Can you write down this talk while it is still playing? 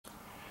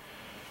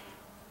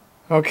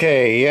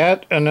Okay,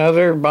 yet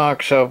another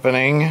box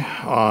opening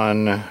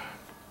on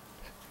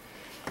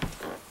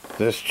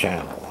this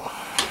channel.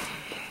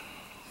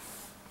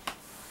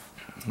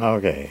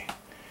 Okay.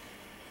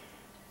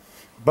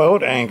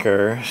 Boat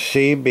anchor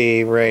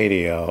CB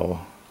radio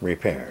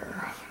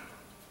repair.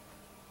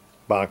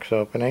 Box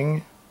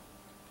opening.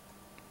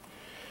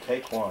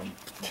 Take one.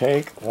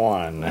 Take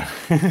one.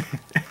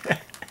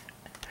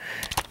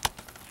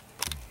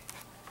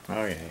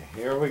 Okay,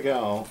 here we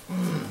go.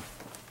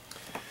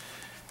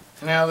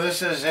 Now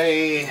this is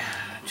a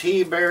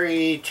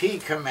teaberry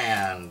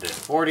T-Command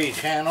 40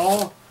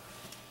 channel.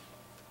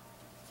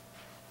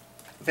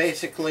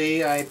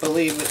 Basically, I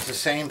believe it's the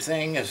same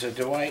thing as a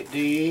Dwight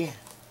D.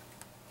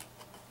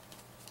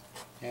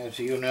 As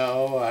you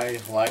know, I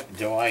like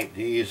Dwight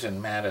D's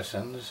and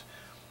Madison's.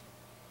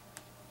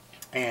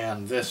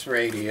 And this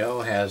radio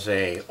has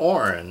a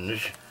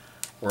orange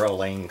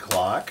rolling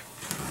clock,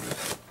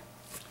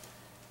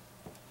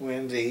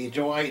 when the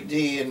Dwight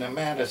D and the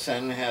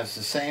Madison has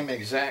the same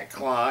exact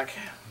clock,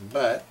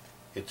 but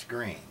it's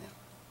green.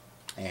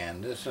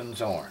 And this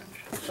one's orange,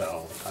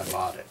 so I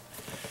bought it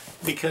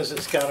because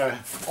it's got an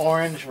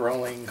orange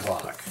rolling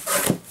clock,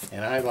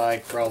 and I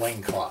like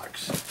rolling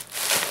clocks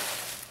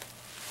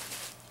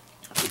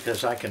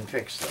because I can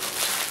fix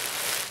those.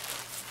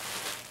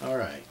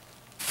 Alright.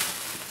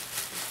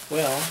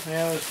 Well,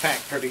 yeah, it was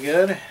packed pretty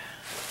good.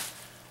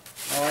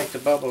 I like the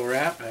bubble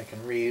wrap. I can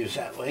reuse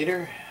that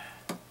later.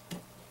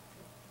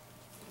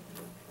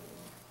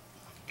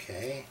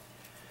 Okay.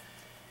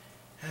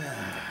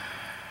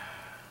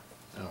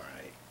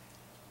 Alright.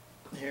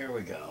 Here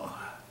we go.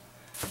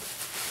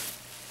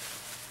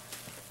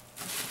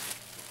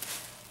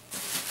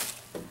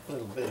 A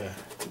little bit of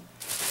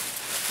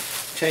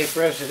tape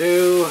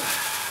residue.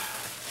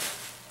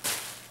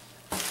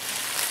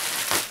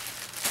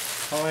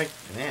 Oh,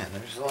 man,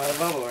 there's a lot of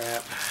bubble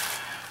wrap.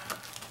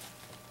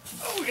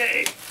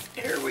 Okay,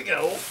 here we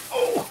go.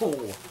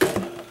 Oh!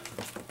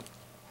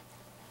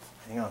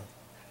 Hang on.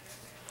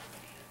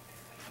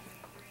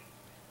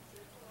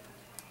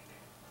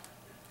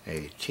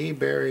 A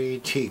teaberry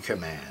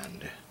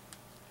T-Command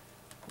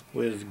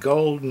with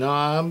gold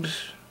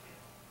knobs.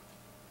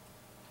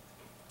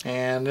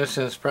 And this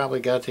has probably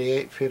got the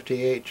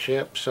 858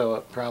 chip, so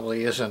it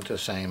probably isn't the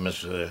same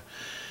as the...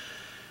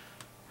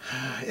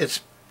 It's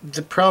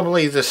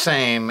probably the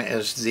same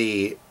as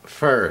the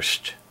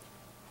first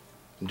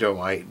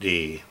Dwight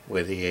D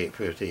with the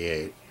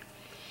 858.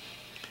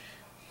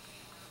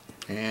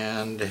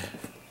 And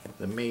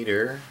the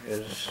meter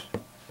is,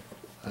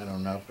 I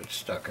don't know if it's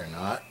stuck or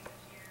not.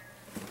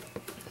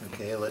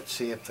 Okay, let's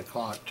see if the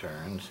clock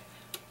turns.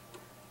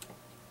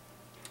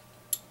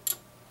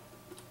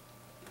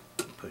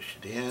 Push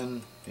it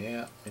in.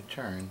 Yeah, it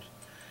turns.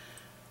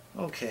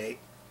 Okay.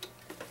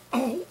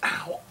 Oh,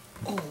 ow.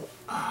 Oh,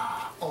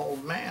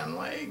 old man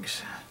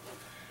legs.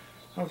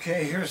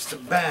 Okay, here's the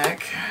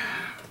back.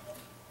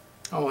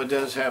 Oh, it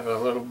does have a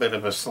little bit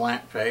of a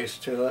slant face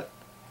to it.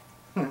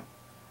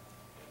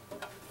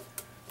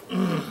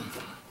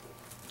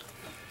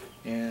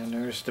 And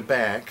there's the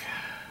back.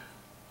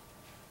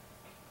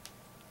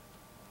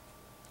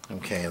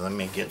 Okay, let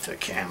me get the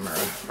camera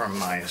from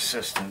my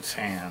assistant's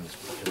hands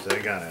because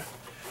I gotta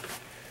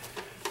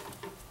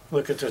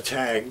look at the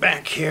tag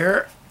back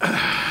here.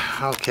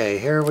 Okay,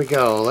 here we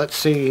go. Let's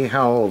see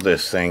how old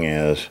this thing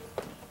is.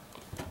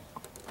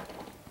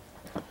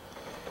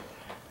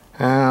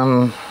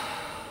 I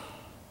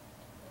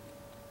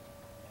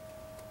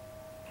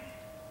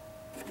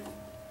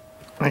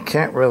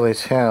can't really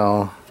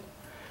tell.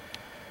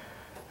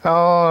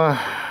 Oh,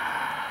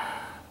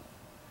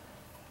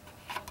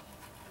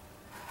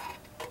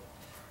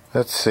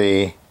 let's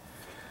see.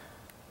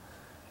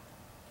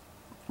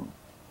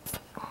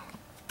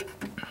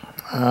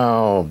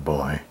 Oh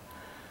boy.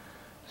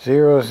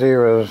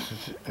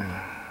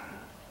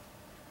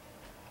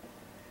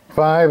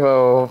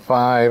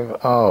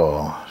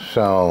 5050.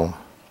 So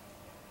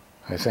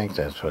I think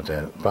that's what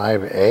that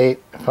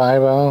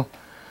 5850.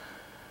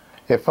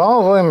 If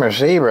all of them are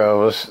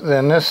zeros,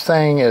 then this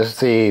thing is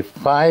the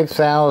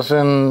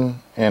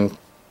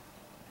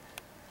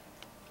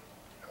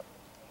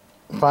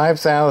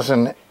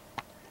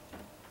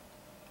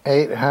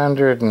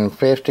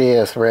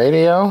 5850th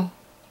radio.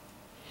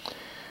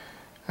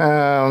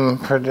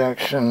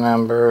 Production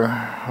number,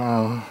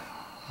 I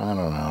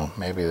don't know,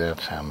 maybe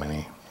that's how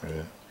many.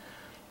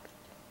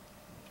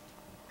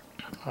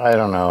 I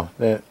don't know,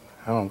 I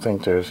don't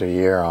think there's a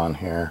year on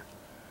here.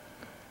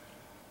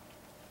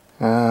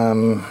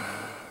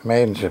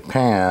 Made in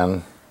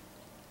Japan.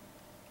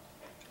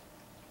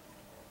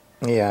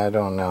 Yeah, I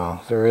don't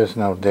know. There is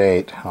no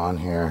date on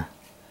here.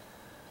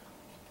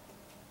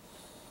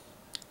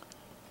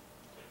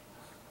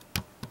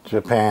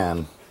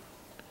 Japan.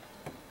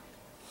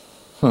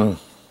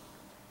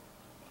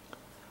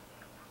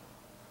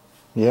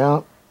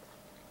 Yeah.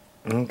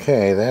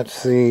 Okay,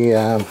 that's the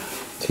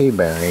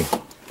teaberry.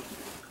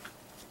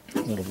 A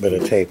little bit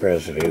of tape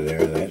residue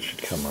there. That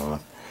should come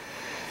off.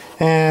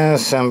 And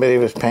somebody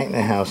was painting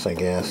the house, I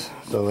guess.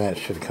 So that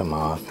should come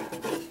off.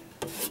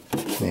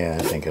 Yeah,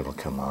 I think it'll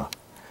come off.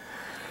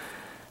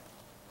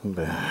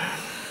 But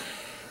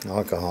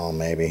alcohol,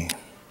 maybe.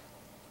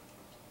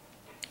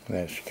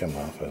 That should come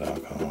off with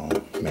alcohol.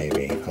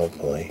 Maybe,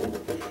 hopefully.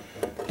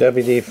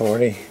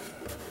 WD-40.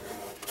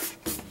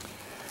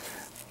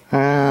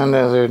 And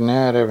other than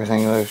that,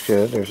 everything looks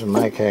good. There's a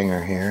mic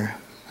hanger here.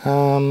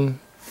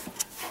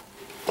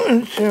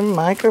 It's your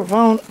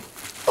microphone.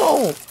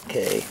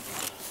 Okay.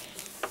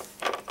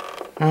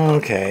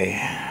 Okay.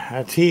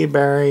 A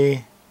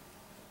teaberry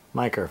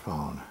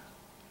microphone.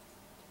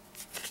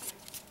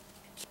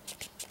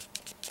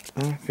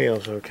 That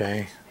feels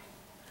okay.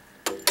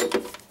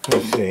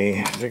 Let's see.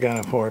 Has it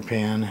got a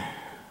 4-pin?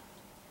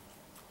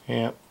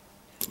 Yep.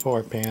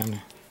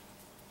 4-pin.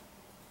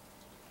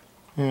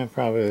 Yeah,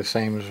 probably the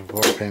same as a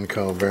 4-pin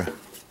Cobra.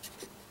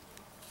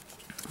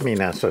 I mean,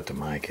 that's what the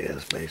mic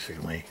is,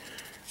 basically.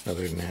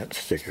 Other than that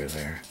sticker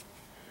there.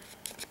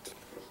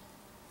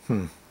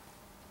 I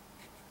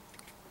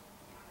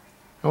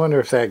wonder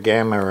if that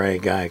gamma ray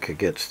guy could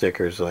get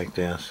stickers like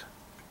this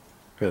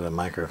for the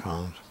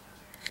microphones.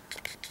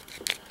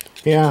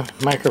 Yeah,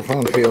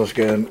 microphone feels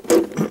good.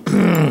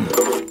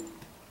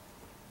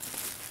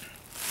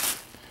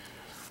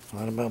 A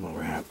lot of bubble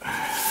wrap.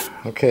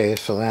 Okay,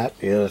 so that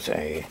is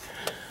a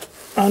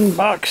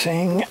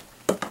unboxing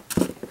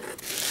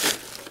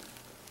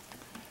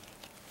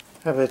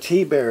of a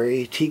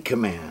teaberry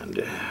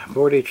T-Command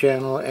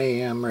 40-channel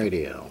AM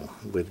radio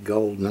with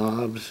gold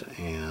knobs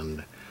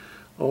and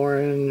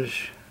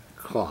orange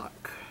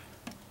clock,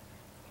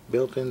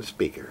 built-in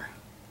speaker.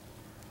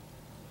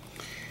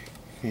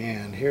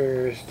 And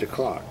here's the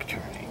clock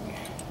turning.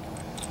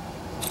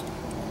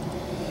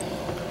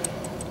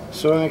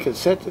 So I can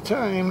set the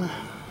time.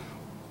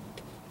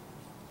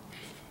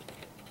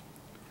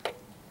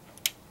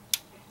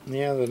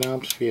 Yeah, the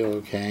knobs feel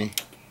okay.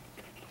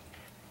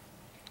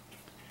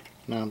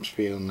 Knobs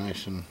feel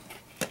nice and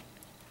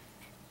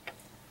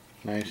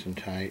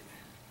tight.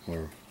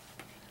 Or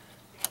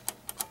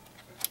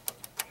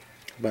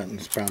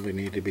buttons probably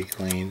need to be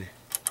cleaned.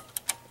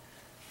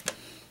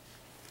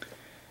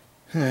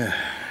 And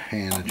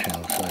a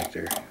channel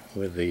selector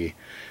with the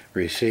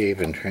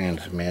receive and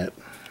transmit.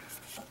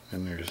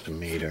 And there's the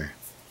meter.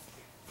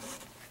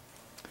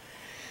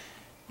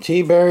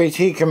 teaberry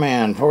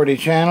T-Command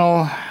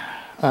 40-channel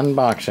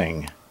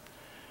unboxing.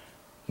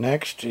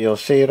 Next, you'll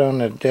see it on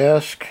the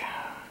desk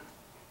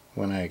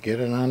when I get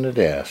it on the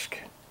desk.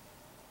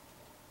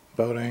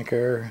 Boat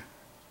anchor,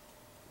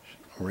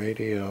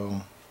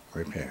 radio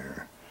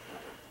repair.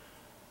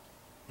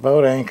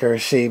 Boat anchor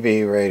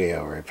CB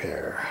radio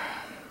repair.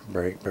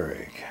 Break.